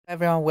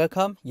Everyone,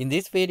 welcome. In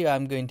this video,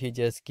 I'm going to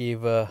just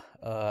give a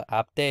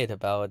update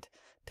about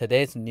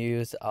today's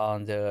news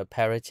on the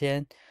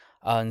Parachain.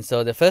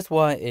 So the first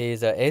one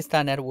is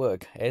ASTAR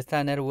network.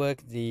 ASTAR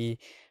network, they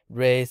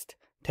raised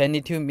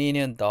 $22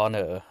 million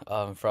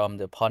from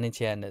the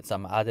Polychain and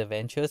some other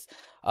ventures.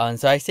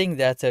 So I think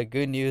that's a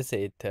good news.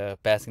 It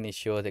basically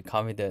shows the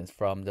confidence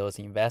from those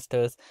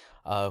investors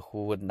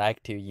who would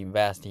like to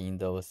invest in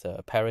those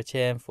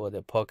Parachain for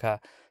the Polkadot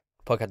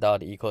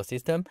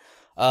ecosystem.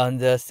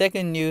 The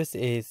second news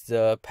is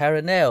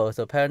Parallel.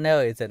 So Parallel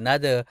is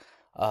another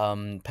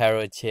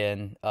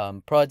parachain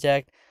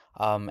project,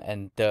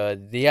 and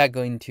they are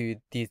going to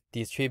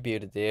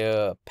distribute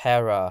their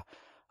para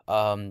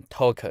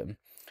token.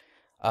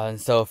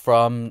 So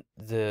from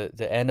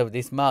the end of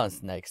this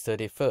month, like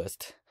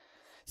 31st.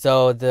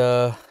 So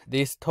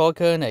this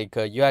token,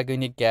 you are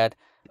going to get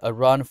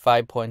around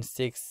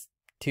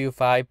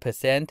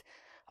 5.625%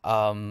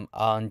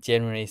 on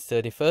January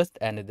 31st,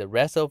 and the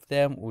rest of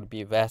them would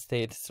be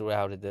vested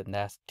throughout the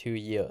next 2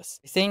 years.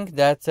 I think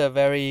that's a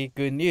very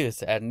good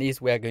news. At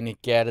least we are going to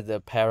get the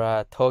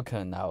para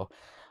token now.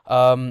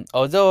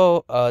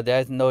 Although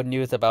there's no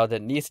news about the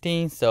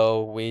listing,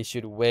 so we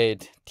should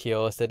wait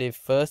till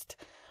 31st.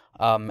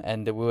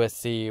 And we will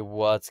see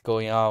what's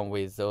going on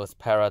with those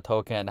para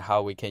token and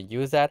how we can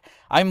use that.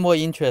 I'm more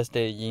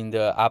interested in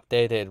the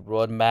updated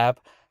roadmap,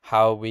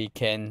 how we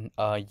can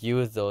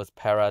use those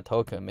para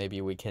token.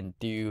 Maybe we can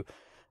do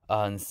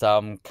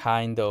some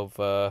kind of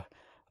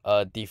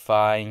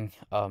define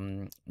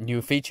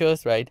new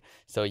features, right?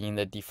 So in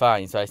the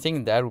define, so I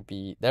think that would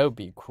be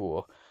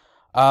cool.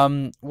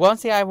 One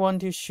thing I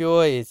want to show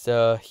is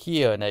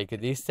here, like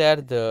they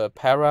said the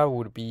para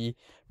would be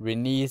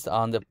released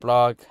on the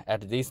block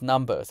at this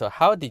number. So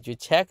how did you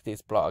check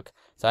this block?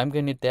 So I'm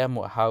going to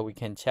demo how we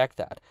can check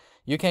that.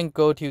 You can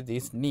go to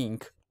this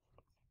link,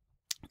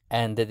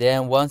 and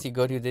then once you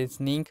go to this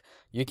link,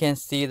 you can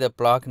see the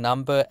block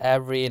number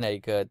every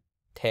 10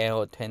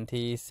 or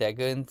 20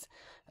 seconds.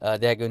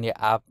 They're going to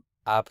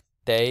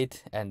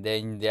update, and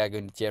then they are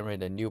going to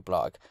generate a new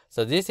block.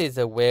 So this is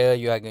where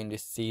you are going to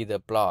see the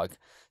block.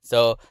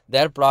 So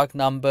that block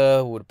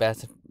number would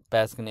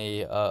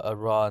basically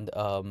around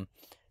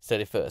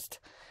 31st.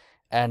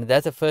 And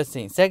that's the first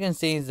thing. Second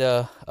thing is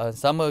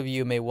some of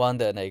you may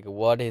wonder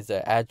what is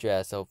the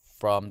address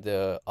from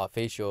the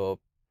official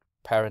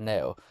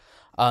Parallel.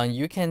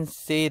 You can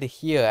see it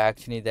here.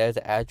 Actually, there's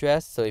an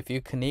address. So if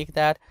you click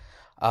that,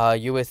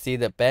 you will see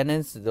the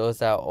balance.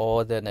 Those are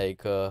all the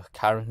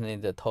currently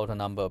the total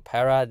number of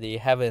para. They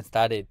haven't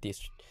started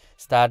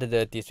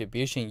the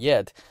distribution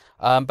yet,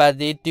 but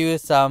they do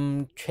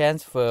some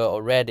transfer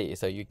already.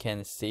 So you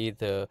can see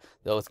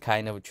those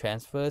kind of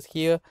transfers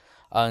here.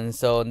 And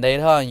so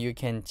later on, you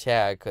can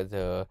check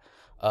the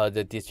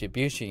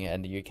distribution,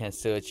 and you can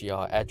search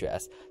your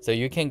address. So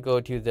you can go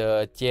to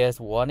the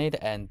JS wallet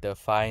and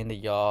find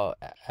your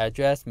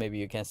address. Maybe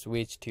you can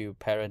switch to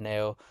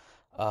Parallel,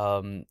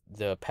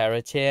 the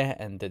parachain,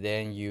 and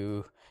then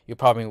you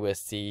probably will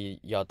see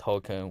your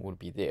token will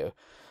be there.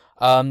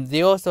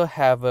 They also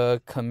have a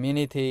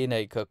community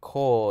a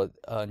call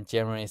on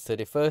January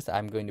 31st.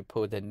 I'm going to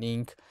put the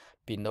link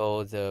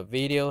below the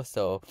video.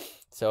 So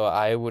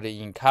I would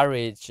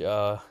encourage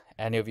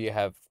any of you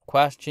have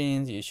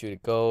questions, you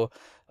should go.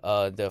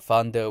 The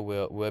founder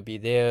will be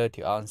there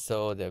to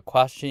answer the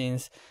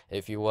questions.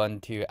 If you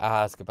want to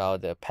ask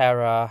about the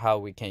para, how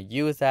we can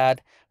use that,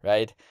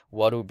 right?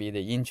 What would be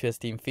the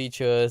interesting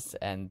features,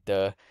 and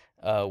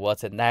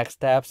what's the next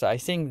step? So I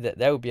think that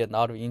there will be a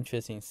lot of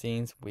interesting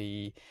things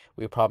we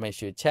probably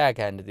should check,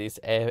 and this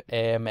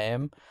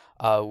AMM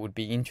would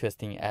be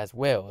interesting as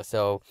well.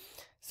 So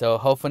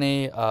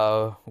hopefully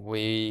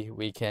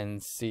we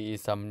can see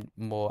some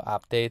more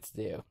updates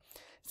there.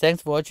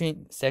 Thanks for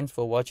watching.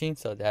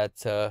 So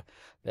that's an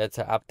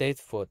update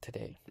for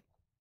today.